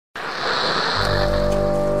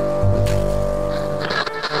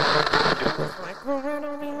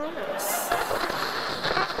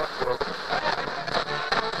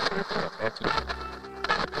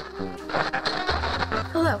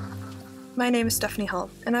name is Stephanie Hall,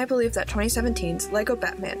 and I believe that 2017's Lego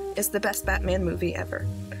Batman is the best Batman movie ever.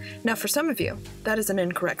 Now, for some of you, that is an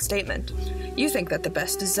incorrect statement. You think that the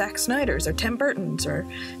best is Zack Snyder's or Tim Burton's, or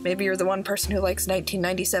maybe you're the one person who likes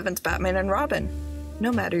 1997's Batman and Robin.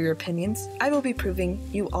 No matter your opinions, I will be proving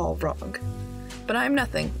you all wrong. But I'm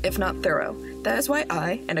nothing if not thorough. That is why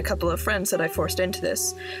I, and a couple of friends that I forced into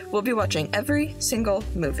this, will be watching every single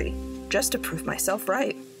movie, just to prove myself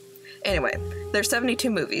right. Anyway, there's 72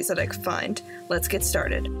 movies that I could find. Let's get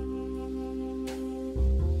started.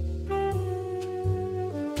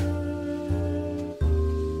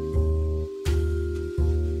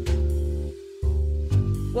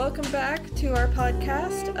 Welcome back to our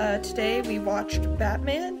podcast. Today we watched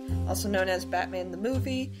Batman, also known as Batman the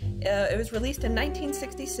Movie. It was released in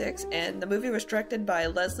 1966, and the movie was directed by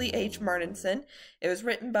Leslie H. Martinson. It was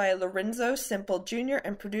written by Lorenzo Semple Jr.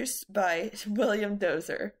 and produced by William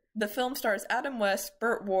Dozier. The film stars Adam West,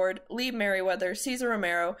 Burt Ward, Lee Merriweather, Cesar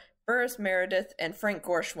Romero, Burris Meredith, and Frank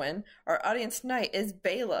Gorshin. Our audience tonight is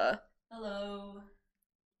Baylah. Hello.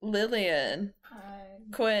 Lillian. Hi.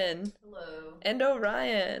 Quinn. Hello. And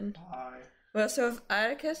Orion. Hi. Well, so if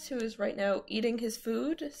Atticus, who is right now eating his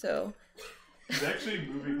food, so... He's actually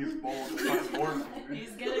moving his bowl to find more food.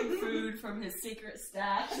 He's getting food from his secret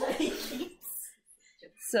stash that he keeps.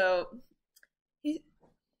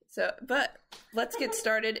 But let's get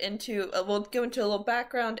started into, we'll go into a little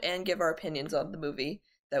background and give our opinions on the movie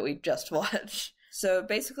that we just watched. So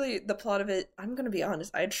basically, the plot of it, I'm going to be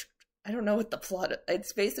honest, I don't know what the plot is.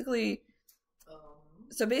 It's basically...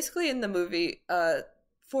 So basically in the movie,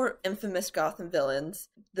 four infamous Gotham villains,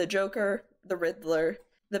 the Joker, the Riddler,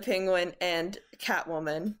 the Penguin, and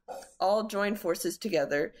Catwoman, all join forces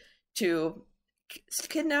together to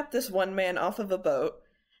kidnap this one man off of a boat,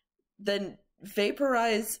 then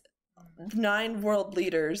vaporize 9 world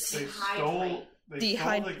leaders. They stole the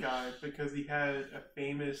guy because he had a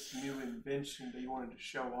famous new invention that he wanted to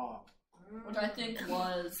show off. Which I think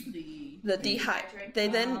was the dehydrate. They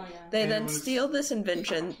then steal this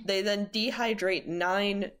invention. They then dehydrate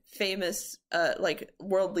 9 famous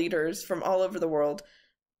world leaders from all over the world,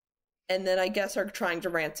 and then I guess are trying to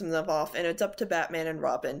ransom them off. And it's up to Batman and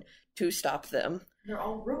Robin to stop them. They're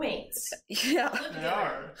all roommates. Yeah, they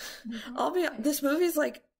are. This movie's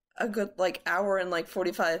like a good hour and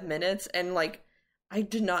 45 minutes, and I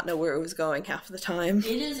did not know where it was going half the time. It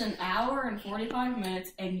is an hour and 45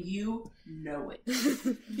 minutes, and you know it.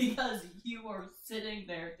 Because you are sitting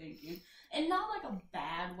there thinking, and not a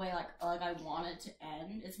bad way, like I want it to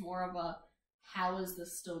end. It's more of a, how is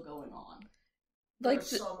this still going on?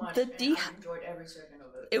 So much, I enjoyed every second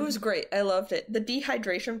of it. It was great. I loved it. The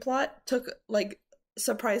dehydration plot took,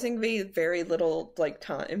 surprisingly very little,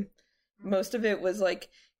 time. Most of it was,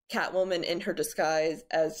 Catwoman in her disguise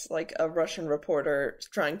as a Russian reporter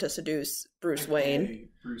trying to seduce Bruce Wayne.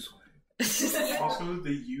 Bruce Wayne. Also,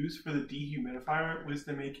 the use for the dehumidifier was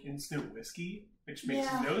to make instant whiskey, which makes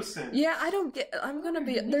no sense. Yeah, I don't get. I'm gonna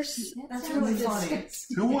be there's. That's really funny.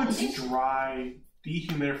 Who wants dry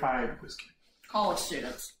dehumidified whiskey? College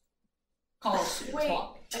students. Wait,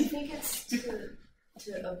 I think it's to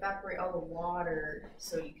evaporate all the water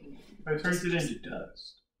so you can. But it turns it into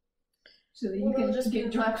dust. So that you can just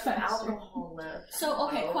get drunk faster. Alcohol left. So,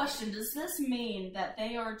 okay, question. Does this mean that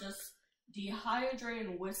they are just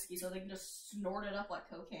dehydrating whiskey so they can just snort it up like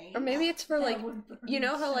cocaine? Or maybe it's for, you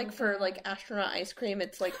know how, for, astronaut ice cream,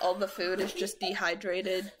 it's, all the food is just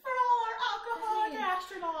dehydrated? For all our alcoholic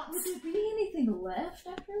astronauts! Would there be anything left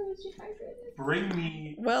after it was dehydrated? Bring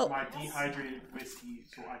me my dehydrated whiskey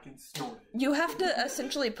so I can snort it. You have to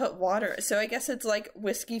essentially put water, so I guess it's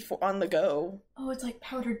whiskey on the go. Oh, it's like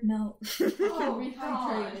powdered milk.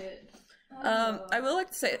 Rehydrated. I will like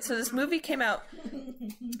to say it. So this movie came out.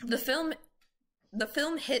 The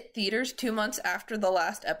film hit theaters 2 months after the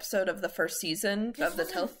last episode of the first season of the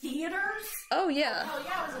theaters. Oh yeah. Oh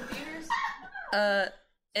yeah, it was in theaters.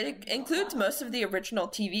 It includes most of the original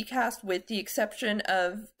TV cast, with the exception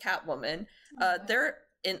of Catwoman.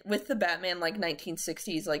 With the Batman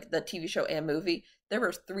 1960s the TV show and movie. There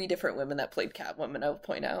were 3 different women that played Catwoman. I will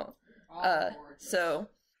point out. So.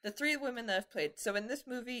 The 3 women that I've played. So in this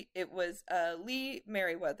movie, it was Lee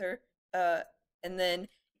Merriweather, and then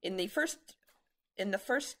in the first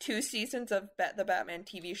 2 seasons of the Batman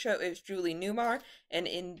TV show, it was Julie Newmar, and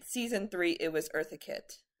in season 3, it was Eartha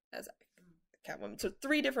Kitt as Catwoman. So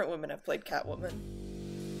 3 different women have played Catwoman.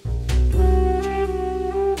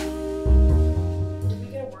 Did we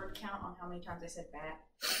get a word count on how many times I said bat?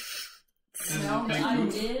 Well, I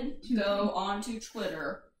did go onto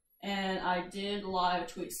Twitter. And I did live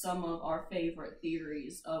tweet some of our favorite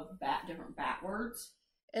theories of different bat words.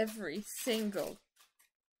 Every single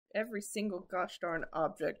Every single gosh darn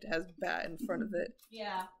object has bat in front of it.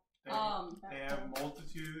 Yeah. They have a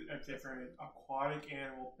multitude of different aquatic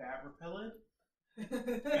animal bat repellent.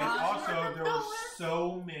 And also, there were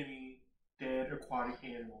so many dead aquatic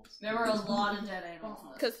animals. There were a lot of dead animals.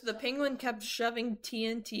 Because the penguin kept shoving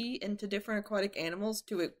TNT into different aquatic animals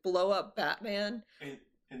to blow up Batman.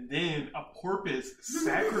 And then a porpoise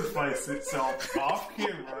sacrificed itself off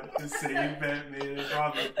camera to save Batman and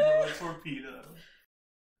Robin from a torpedo.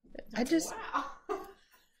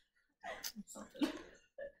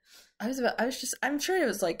 I'm sure it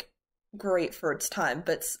was like great for its time,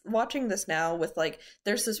 but watching this now with like,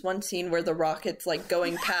 there's this one scene where the rocket's like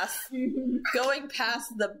going past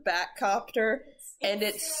the Batcopter, and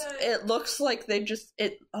it looks like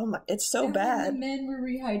it's so bad. The men were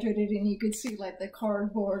rehydrated, and you could see like the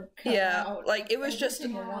cardboard cut out. Like it was just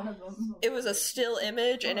one of them. It was a still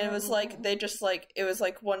image, and it was like it was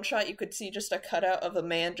like one shot you could see just a cutout of a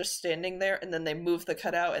man just standing there, and then they moved the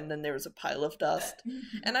cutout, and then there was a pile of dust.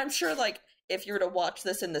 And I'm sure like if you were to watch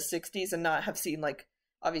this in the 60s and not have seen like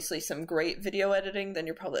obviously some great video editing, then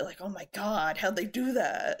you're probably like, oh my god, how'd they do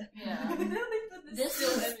that? Yeah. This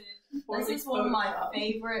is one of my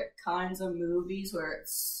favorite kinds of movies where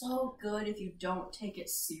it's so good if you don't take it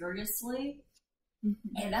seriously.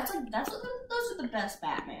 Mm-hmm. And those are the best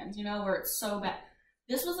Batmans, you know, where it's so bad.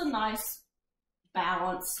 This was a nice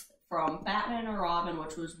balance from Batman and Robin,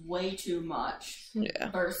 which was way too much,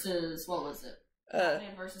 versus, what was it?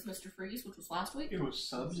 Batman versus Mr. Freeze, which was last week. It was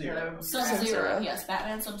Sub-Zero. Sub-Zero, yes,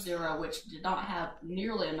 Batman Sub-Zero, which did not have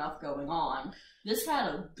nearly enough going on. This had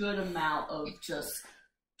a good amount of just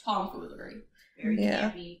tomfoolery. Very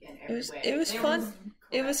campy in every way. It was fun.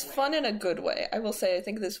 It was fun in a good way. I will say, I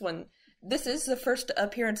think this is the first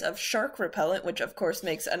appearance of shark repellent, which of course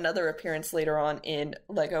makes another appearance later on in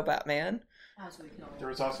Lego Batman. There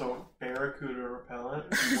was also barracuda repellent,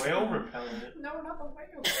 whale repellent. No, not the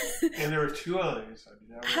whale. And there were two others.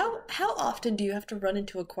 How often do you have to run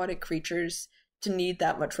into aquatic creatures to need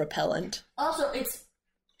that much repellent? Also, it's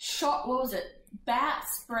shark. What was it? Bat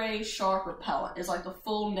spray shark repellent is like the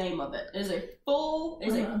full name of it. It is a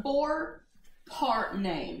 4-part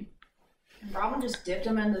name. Robin just dipped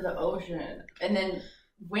him into the ocean and then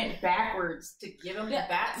went backwards to give him the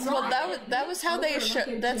bat. Well, that was how they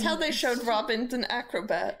showed. That's how they showed Robin's an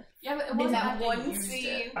acrobat. Yeah, but it wasn't that one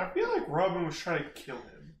scene. I feel like Robin was trying to kill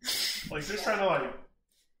him. Like just trying to like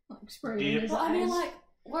spray his eyes. I mean, like,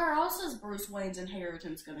 where else is Bruce Wayne's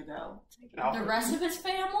inheritance gonna go? Alfred. The rest of his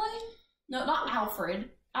family? No, not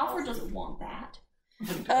Alfred. Alfred doesn't want that.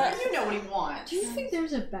 You know what he wants. Do you think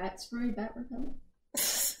there's a bat repellent?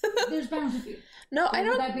 There's bound to be. No, I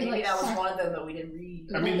don't. Maybe that was one of them that we didn't read.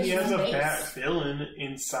 I mean, he has a bat villain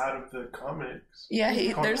inside of the comics. Yeah,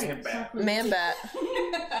 there's Man Bat.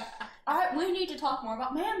 Alright, we need to talk more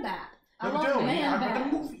about Man Bat. I love Man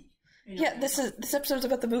Bat. The movie. Yeah, this episode's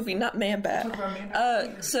about the movie, not Man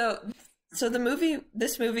Bat. So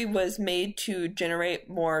this movie was made to generate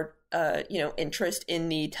more, interest in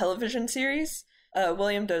the television series.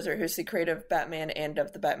 William Dozier, who's the creator of Batman and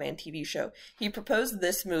of the Batman TV show, he proposed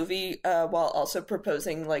this movie while also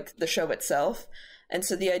proposing like the show itself. And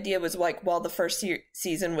so the idea was like while the first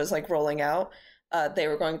season was like rolling out, they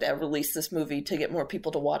were going to release this movie to get more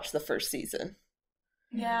people to watch the first season.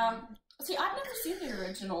 Yeah. See, I've never seen the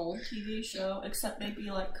original TV show except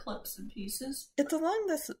maybe like clips and pieces. It's along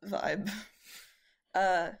this vibe.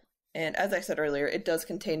 And as I said earlier, it does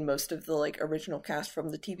contain most of the like original cast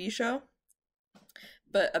from the TV show.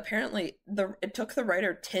 But apparently, it took the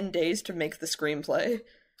writer 10 days to make the screenplay.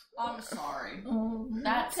 I'm sorry.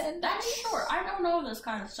 That's short. I don't know this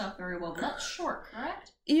kind of stuff very well, but that's short,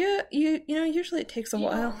 correct? Yeah, usually it takes a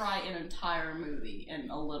while. You don't write an entire movie in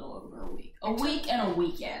a little over a week. A week and a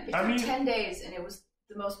weekend. It took 10 days, and it was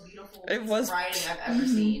the most beautiful writing I've ever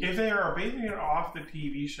Mm-hmm. seen. If they are basing it off the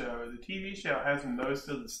TV show has most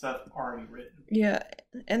of the stuff already written. Yeah,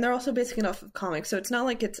 and they're also basing it off of comics, so it's not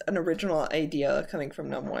like it's an original idea coming from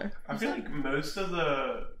nowhere. I feel like most of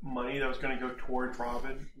the money that was going to go towards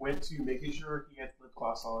Robin went to making sure he had lip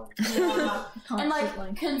gloss on. Yeah. And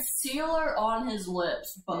like concealer on his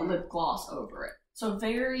lips, but lip gloss over it. So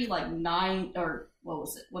very like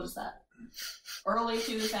what is that? Early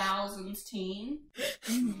 2000s teen.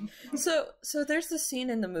 Mm-hmm. So there's the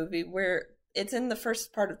scene in the movie where it's in the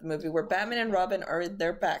first part of the movie where Batman and Robin are in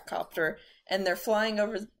their Batcopter and they're flying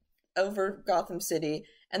over Gotham City,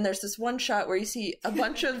 and there's this one shot where you see a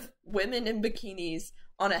bunch of women in bikinis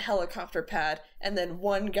on a helicopter pad, and then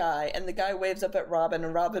one guy, and the guy waves up at Robin,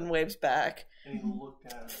 and Robin waves back. And he looked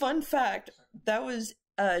at him. Fun fact, that was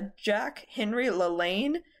Jack Henry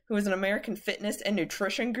LaLanne, who was an American fitness and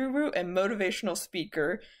nutrition guru and motivational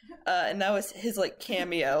speaker. And that was his, like,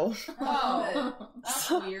 cameo. Oh, that's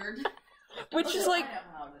weird. Which is, like, I know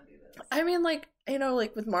how to do this. I mean, like, you know,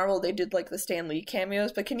 like, with Marvel, they did, like, the Stan Lee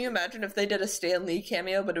cameos, but can you imagine if they did a Stan Lee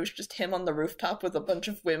cameo, but it was just him on the rooftop with a bunch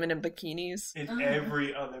of women in bikinis? In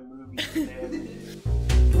every other movie.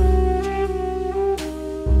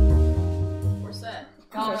 We're set.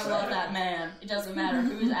 God, I love that man. It doesn't matter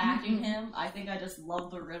who's acting him. I think I just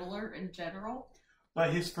love the Riddler in general.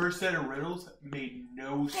 But his first set of riddles made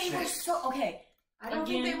no They were sense. so okay. I don't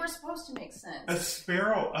think they were supposed to make sense. A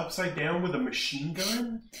sparrow upside down with a machine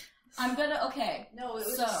gun? I'm gonna No, it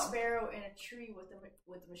was So- a sparrow in a tree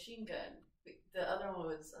with a machine gun. The other one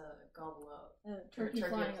was gobble up. Turkey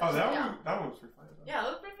Turkey. flying. Oh, Yeah. that one was pretty funny. Yeah,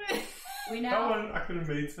 that was pretty we That now one I could have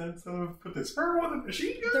made sense of. Put the sparrow with a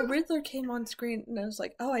machine gun? The Riddler came on screen, and I was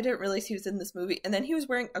like, oh, I didn't realize he was in this movie. And then he was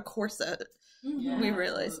wearing a corset. Yeah, We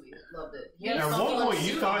realized. Loved it. Yeah, At something one point, like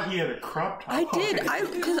you suit thought on. he had a crop top. I did,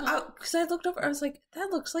 on. because I looked over, I was like,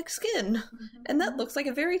 that looks like skin. And that looks like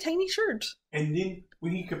a very tiny shirt. And then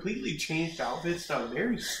when he completely changed outfits to a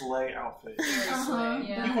very sleigh outfit. Uh-huh.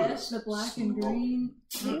 Yeah. The He was vest, the black and smoking.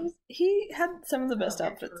 green. He had some of the best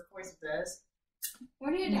outfits. Turquoise vest.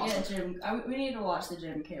 we need to get Jim. We need to watch the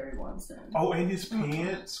Jim Carrey one soon. Oh, and his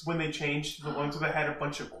pants, when they changed to the ones that had a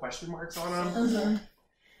bunch of question marks on them.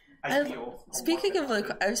 Uh-huh. Speaking of, like,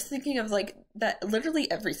 I was thinking of, like, that literally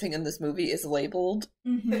everything in this movie is labeled.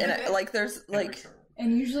 Mhm. And, like, there's, like,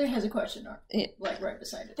 And usually has a question mark, Yeah. like right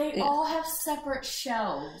beside it. They Yeah. all have separate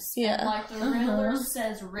shelves. Yeah. And, like the Riddler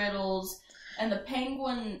says riddles, and the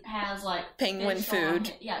Penguin has like Penguin fish food. on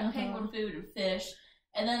it. Yeah, Uh-huh. penguin food and fish.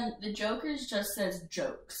 And then the Joker's just says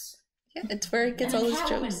jokes. yeah, it's where it gets and all the his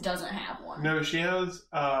Catwoman jokes. doesn't have one. No, she has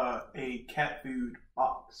a cat food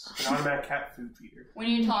box. An automatic cat food feeder. We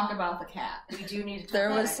need to talk about the cat. We do need to talk There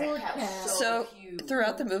about was- that cat. So, cute.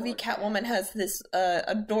 Throughout the movie, Catwoman has this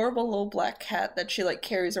adorable little black cat that she, like,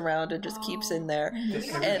 carries around and just keeps in there.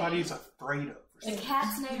 That everybody's afraid of. The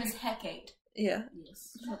cat's name is Hecate. Yeah.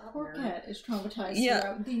 Yes. The poor cat is traumatized Yeah,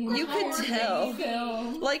 throughout the you could entire tell.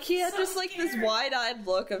 film. Like, he had So just, like, this scary. wide-eyed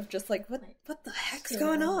look of just, like, what the heck's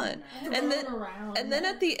going on? And then- around. And then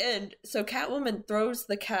at the end, so Catwoman throws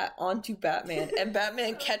the cat onto Batman, and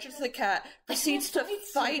Batman catches the cat, proceeds to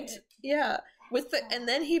fight, with the, and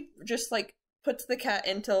then he just, like, puts the cat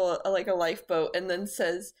into, like, a lifeboat, and then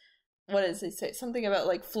says, what does he say? Something about,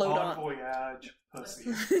 like, float Bon on. voyage,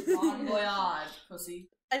 pussy. Bon voyage, pussy.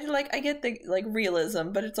 And, like, I get the, like,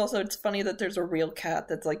 realism, but it's also, it's funny that there's a real cat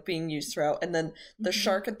that's, like, being used throughout, and then the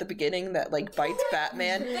shark at the beginning that, like, bites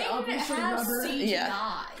Batman. They didn't obviously have rubber. CGI.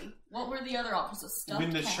 Yeah. What were the other options? Stuffed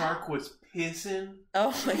When the cat? shark was pissing.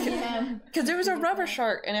 Oh my god. Yeah. Because there was a rubber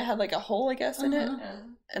shark, and it had, like, a hole, I guess, in it. Yeah.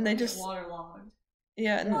 And they just, waterlogged.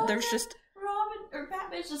 yeah, and there's just, Robin or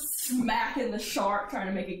Batman's just smacking the shark, trying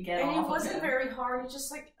to make it get And off. it wasn't of him. very hard. It's just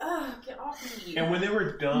like, ugh, get off me. And when they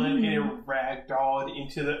were done and it ragdolled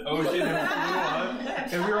into the ocean and blew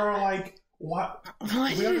up, and we were all like, what?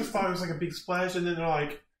 We all just thought it was like a big splash, and then they're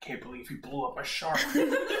like, can't believe he blew up a shark. We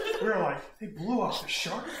were like, they blew up a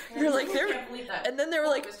shark? You're like, I they're, can't believe that. and then they were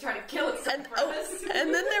like, was trying to kill itself.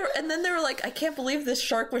 and then they were like, I can't believe this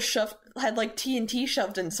shark was had like TNT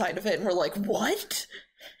shoved inside of it, and we're like, what?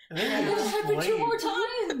 And then It happened 2 more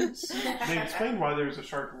explained, times. they explained why there was a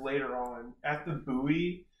shark later on at the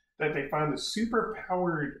buoy, that they found the super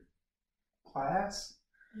powered glass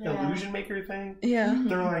illusion maker thing. Yeah.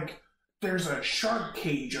 They're like, there's a shark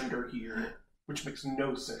cage under here, which makes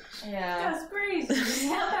no sense. Yeah. That's crazy.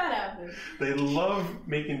 How that happened? They love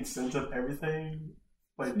making sense of everything,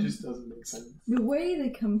 but it just doesn't make sense. The way they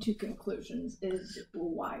come to conclusions is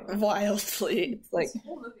wild. Wildly, it's like, This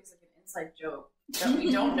whole movie's like an inside joke that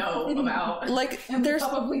we don't know about. like And there's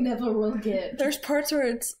probably never will get. there's parts where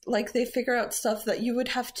it's like they figure out stuff that you would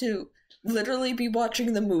have to literally be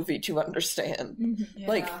watching the movie to understand. Mhm.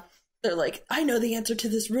 Like, they're like, I know the answer to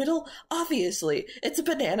this riddle. Obviously, it's a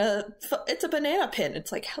banana pin.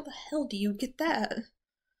 It's like, how the hell do you get that?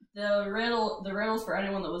 The riddles for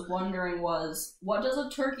anyone that was wondering was, what does a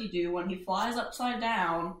turkey do when he flies upside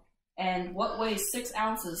down, and what weighs 6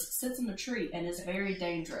 ounces, sits in a tree, and is very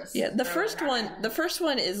dangerous? Yeah, the first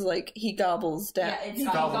one is like he gobbles down. Yeah, he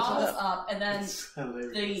Gobbles gobbles up. up, and then It's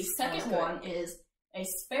hilarious. the second good. one is a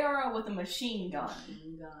sparrow with a machine gun.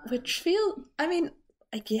 Which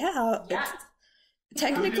yeah, Yeah. it's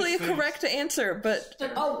technically a Who just correct answer, but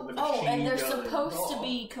But, The and they're machine gun. supposed to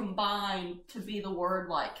be combined to be the word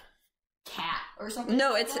like cat or something.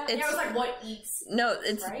 No, like it's- that. it's- Yeah, it was like what eats. no,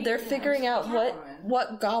 it's Right? they're Yeah, figuring it's out Catwoman.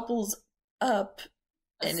 what gobbles up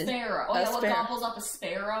A sparrow. Oh, yeah, what gobbles up a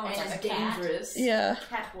sparrow and it's like a dangerous. Yeah.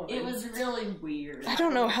 Catwoman. It was really weird. I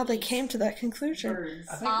don't know how they came to that conclusion. Birds.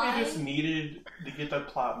 I think they just needed to get the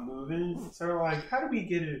plot moving. So they're like, how do we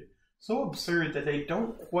get it so absurd that they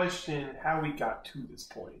don't question how we got to this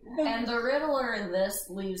point? And the Riddler in this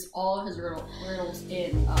leaves all of his riddles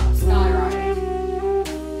in Skyrocket.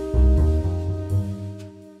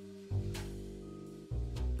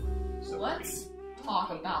 So Let's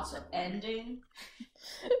talk about the ending.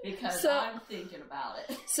 Because I'm thinking about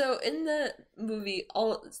it. So in the movie,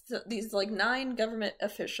 these like 9 government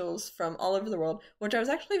officials from all over the world, which I was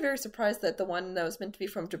actually very surprised that the one that was meant to be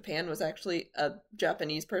from Japan was actually a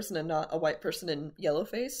Japanese person and not a white person in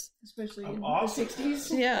yellowface. Especially in awesome. the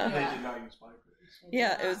 60s. Yeah. They did not use blackface.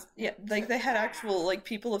 Yeah, it was, yeah, like they had actual like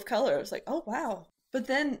people of color. I was like, oh wow. But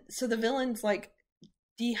then, so the villains like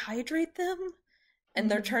dehydrate them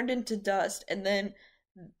and they're turned into dust, and then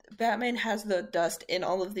Batman has the dust in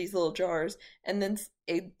all of these little jars, and then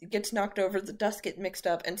it gets knocked over, the dust gets mixed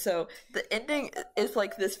up, and so the ending is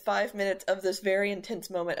like this 5 minutes of this very intense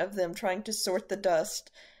moment of them trying to sort the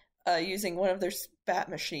dust using one of their bat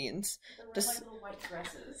machines. They wear, like, little white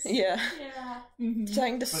dresses. Yeah. Yeah.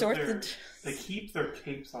 Trying to But sort the... they keep their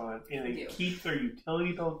capes on, and they keep their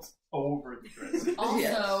utility belts over the dresses. Also,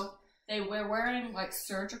 Yes. they were wearing like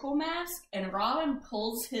surgical masks, and Robin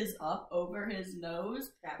pulls his up over his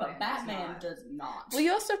nose, but Batman does not. Well,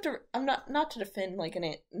 you also have to... I'm not to defend like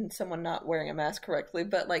someone not wearing a mask correctly,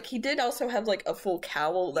 but like he did also have like a full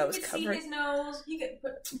cowl that was covering... You could see his nose. You could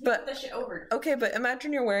put that shit over. Okay, but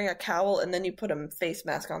imagine you're wearing a cowl and then you put a face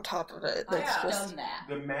mask on top of it. That's I've just... done that.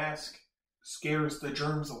 The mask scares the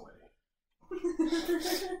germs away.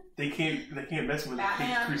 They can't mess with the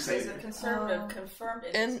Pink Batman is Crusader. a conservative, confirmed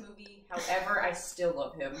in this movie. However, I still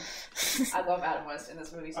love him. I love Adam West in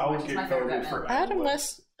this movie so I will much. He's get my favorite voted Batman. for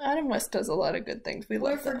Adam West does a lot of good things. We're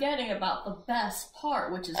love that. forgetting about the best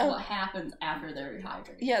part, which is what happens after they're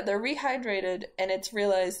rehydrated. Yeah, they're rehydrated, and it's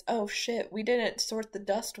realized, oh shit, we didn't sort the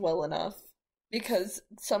dust well enough. Because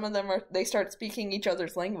some of them they start speaking each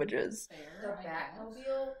other's languages. The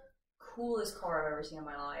Batmobile, coolest car I've ever seen in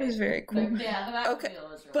my life. It was very cool. Yeah, the Batmobile Okay, is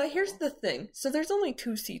really but here's cool. the thing. So there's only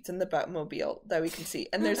 2 seats in the Batmobile that we can see.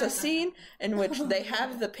 And there's a scene in which they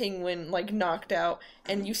have the Penguin, like, knocked out,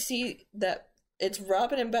 and you see that it's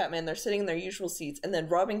Robin and Batman. They're sitting in their usual seats, and then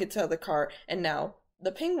Robin gets out of the car, and now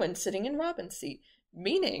the Penguin's sitting in Robin's seat.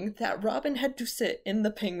 Meaning that Robin had to sit in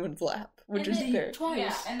the Penguin's lap, which is very... Twice.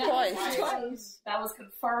 Yeah, and that Twice. That was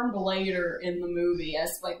confirmed later in the movie,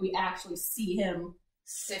 as like we actually see him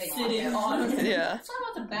Sitting on him. Yeah. Let's talk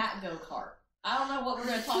about the Bat go-kart. I don't know what we're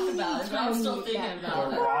going to talk about, but I'm still thinking about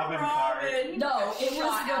The it. Robin card. No, it was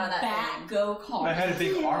Shot out of the that Bat thing. go-kart. They had a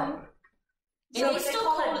big arm on it. So they still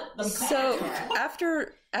called it the So Bat.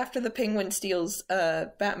 after the Penguin steals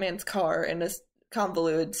Batman's car in this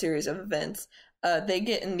convoluted series of events, they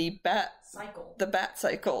get in the Bat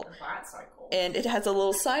cycle, and it has a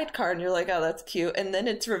little sidecar, and you're like, oh, that's cute. And then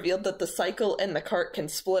it's revealed that the cycle and the cart can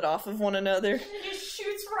split off of one another. And he just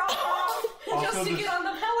shoots Robin off just to get on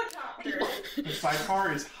the helicopter. The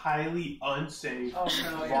sidecar is highly unsafe. Oh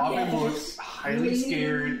no! Robin looks highly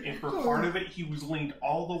scared, and for part of it, he was leaned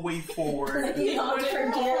all the way forward. He on would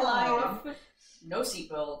for fall dear off. No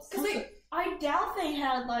seatbelts. I doubt they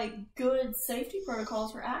had like good safety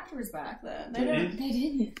protocols for actors back then. They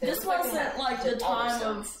didn't. This wasn't like the time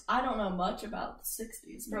of. I don't know much about the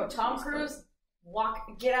 '60s. Bro, Tom Cruise,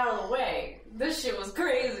 get out of the way. This shit was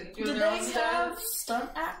crazy. Did they have stunt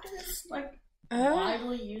actors like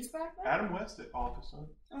widely used back then? Adam West did all the stuff.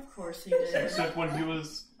 Of course he did. Except when he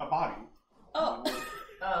was a body. Oh.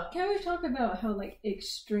 Can we talk about how like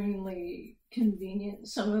extremely convenient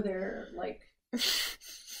some of their like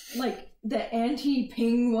the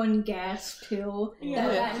anti-penguin gas pill that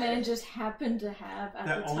Batman just happened to have at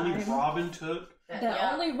the time. Only Robin took.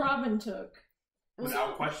 Only Robin took.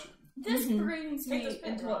 Without question. This brings me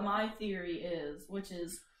into what my theory is, which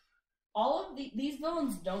is all of these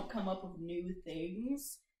villains don't come up with new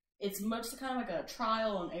things. It's much kind of like a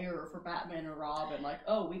trial and error for Batman and Robin. Like,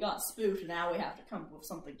 oh, we got spoofed, and now we have to come up with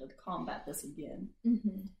something to combat this again.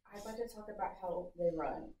 I'd like to talk about how they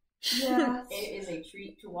run. Yeah. It is a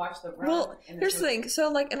treat to watch them run. Well, here's the thing.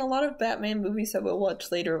 So, like, in a lot of Batman movies that we'll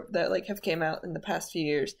watch later that, like, have came out in the past few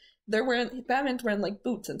years, Batman's wearing, like,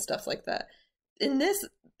 boots and stuff like that. In this,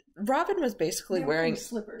 Robin was basically wearing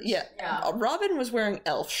slippers. Yeah. Robin was wearing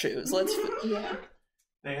elf shoes. Yeah.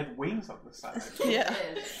 They had wings on the side. Yeah.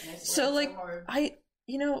 So, like,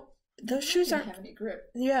 those shoes aren't have any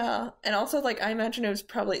grip. Yeah. And also, like, I imagine it was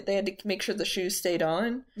probably, they had to make sure the shoes stayed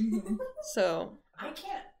on. So.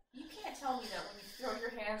 You can't tell me that when you throw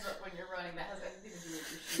your hands up when you're running, that has anything to do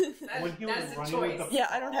with your when he was That's the running choice. with the Yeah,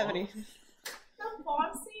 I don't have any. The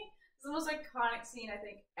bomb scene is the most iconic scene I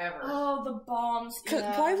think ever. Oh, the bombs. 'Cause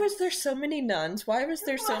Yeah. why was there so many nuns? Why was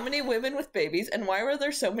there so many women with babies? And why were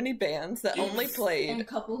there so many bands that only played? And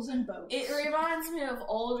couples in boats. It reminds me of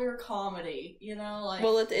older comedy, you know, like.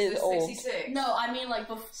 Well, it is It's old. 66. No, I mean like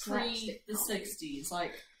pre Slapstick the comedy. 60s,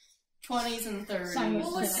 like 20s and 30s. Simon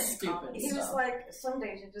Well, Says stupid He was stuff. like, some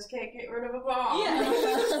days you just can't get rid of a bomb.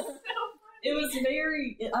 Yeah. It was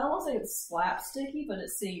very. I don't want to say it's slapsticky, but it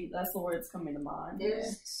seemed that's the word that's coming to mind. It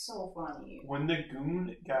was so funny. when the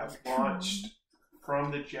goon got launched from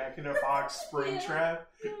the Jack in the Box spring trap,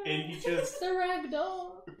 and he just the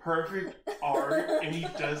ragdoll. perfect art, and he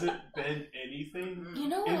doesn't bend anything You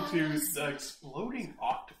know what? into the exploding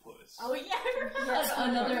octopus. Oh yeah, Yes,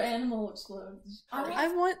 Another animal explodes. I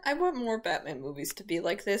want more Batman movies to be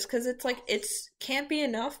like this because it's like can't be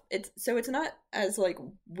enough. It's not as like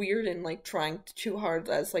weird and like trying too hard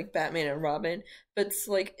as like Batman and Robin, but it's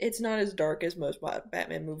like it's not as dark as most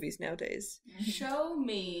Batman movies nowadays. Show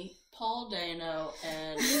me Paul Dano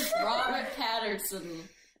and Robert Patterson.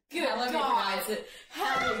 Good however you God. pronounce it,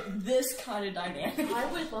 having this kind of dynamic. I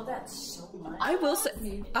would love that so much. I will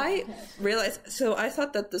say, I realized. So I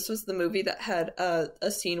thought that this was the movie that had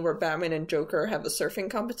a scene where Batman and Joker have a surfing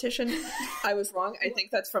competition. I was wrong. I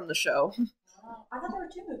think that's from the show. I thought there were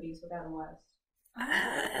two movies with Adam West.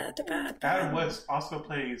 Adam West also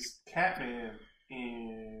plays Catman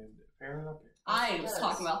in Fair and Lovely. I was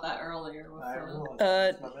talking about that earlier. With I the-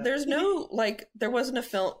 realized. There's no like. There wasn't a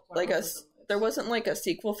film like a. There wasn't like a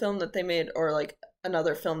sequel film that they made or like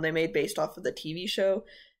another film they made based off of the TV show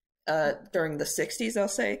during the 60s, I'll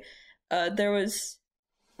say. There was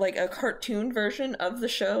like a cartoon version of the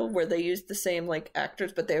show where they used the same like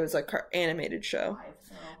actors, but there was a animated show.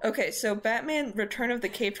 Okay, so Batman Return of the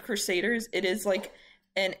Caped Crusaders, it is like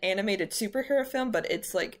an animated superhero film, but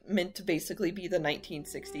it's like meant to basically be the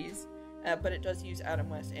 1960s. But it does use Adam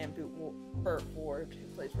West and Burt Ward, who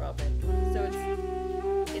plays Robin. So it's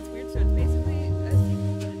weird. So it's basically a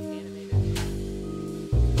sequel, but it's animated.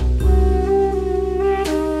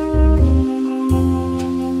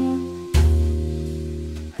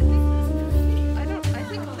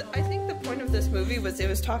 I think the point of this movie was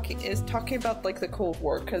talking about like the Cold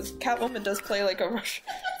War, because Catwoman does play like a Russian.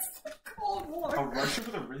 Cold War. A Russian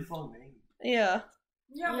with a really long name. Yeah.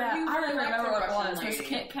 Yeah, Yeah, you I don't really like remember the what it Russian was. It was lady.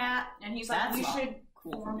 Kit Kat. And he's like, That's we not should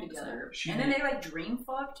cool for form me to together. say. And then they like dream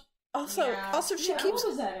fucked. Also, Yeah. she Yeah, keeps what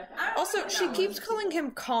was that about? also she keeps calling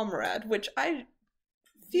him Comrade, which I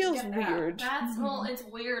feels Yeah. weird. That's well, it's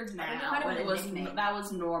weird now, kind of but a it was nickname. that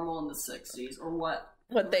was normal in the 60s, or what?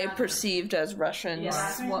 What they perceived as Russians. Yeah. I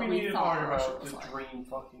That's think what we we need to thought talk Russia about was the like. dream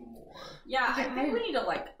fucking more. Yeah, I think we need to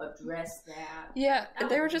like address that. Yeah, That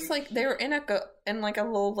they were was just weird like they were in like a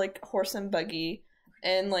little like horse and buggy,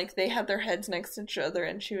 and like they had their heads next to each other,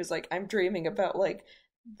 and she was like, "I'm dreaming about like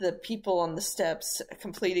the people on the steps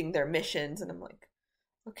completing their missions," and I'm like,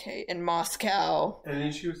 "Okay, in Moscow." And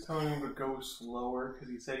then she was telling him to go slower because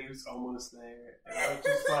he said he was almost there. And I was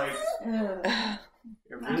just like,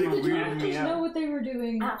 it really Did the weirded me directors know out. what they were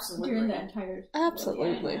doing Absolutely. during that entire?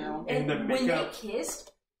 Absolutely. And And the when makeup, they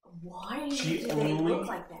kissed, why She did they only- look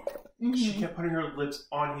like that? she kept putting her lips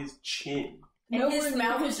on his chin, And Nowhere his near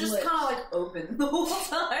mouth was his just lips. kind of like open the whole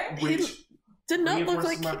time. which Did not look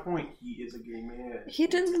reinforces like my point. He is a gay man. he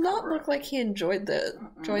did not look like he enjoyed the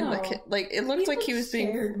No. kid. Like it looked like he was being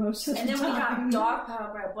scared most of And the then we time. got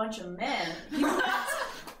dogpiled by a bunch of men. He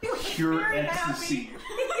was Pure very ecstasy. happy.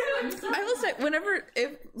 I will say, whenever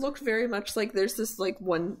it looked very much like there's this like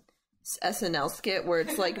one SNL skit where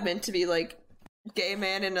it's like meant to be like gay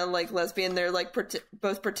man and a like lesbian. They're like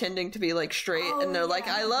both pretending to be like straight, and they're like,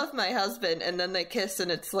 "I love my husband," and then they kiss, and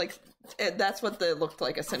it's like that's what they looked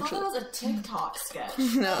like I thought essentially. that was a TikTok sketch.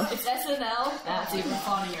 No. It's SNL. That's even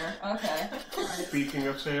funnier. Okay. Speaking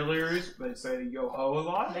of sailors, they say yo ho a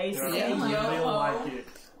lot. They and I say really yo-ho. like it.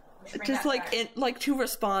 Just like to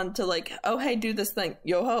respond to like, "Oh hey, do this thing,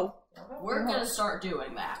 yo ho." We're gonna start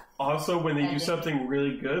doing that. Also, when they do something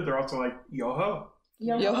really good, they're also like yo ho.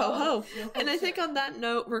 Yo ho ho. And I think on that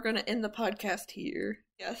note, we're going to end the podcast here.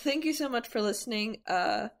 Yeah, thank you so much for listening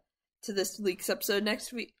to this week's episode.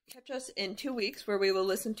 Next week, catch us in 2 weeks where we will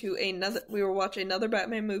we will watch another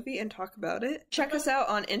Batman movie and talk about it. Check us out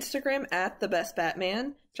on Instagram at The Best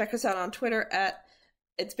Batman. Check us out on Twitter at,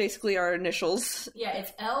 it's basically our initials. Yeah,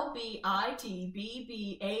 it's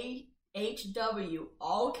LBITBBAHW,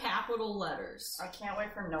 all capital letters. I can't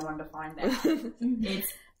wait for no one to find that.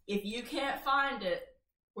 It's if you can't find it,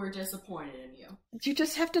 we're disappointed in you. You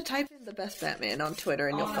just have to type in The Best Batman on Twitter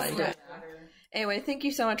and you'll find it. Anyway, thank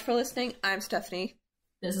you so much for listening. I'm Stephanie.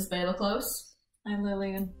 This is Baylah Close. I'm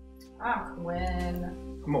Lillian. I'm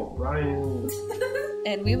Quinn. I'm Orion.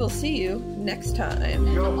 And we will see you next time.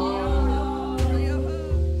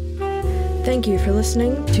 Thank you for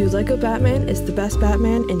listening to Lego Batman is the Best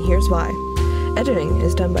Batman, and here's why. Editing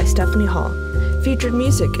is done by Stephanie Hall. Featured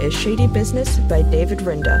music is Shady Business by David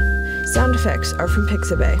Renda. Sound effects are from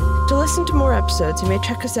Pixabay. To listen to more episodes, you may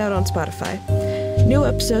check us out on Spotify. New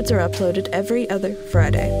episodes are uploaded every other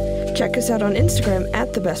Friday. Check us out on Instagram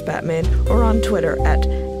at The Best Batman or on Twitter at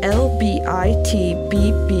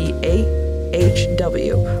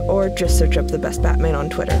LBITBBAHW, or just search up The Best Batman on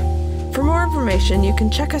Twitter. For more information, you can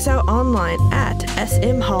check us out online at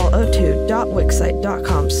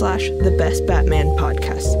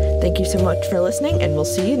smhall02.wixsite.com/thebestbatmanpodcast. Thank you so much for listening, and we'll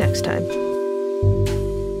see you next time.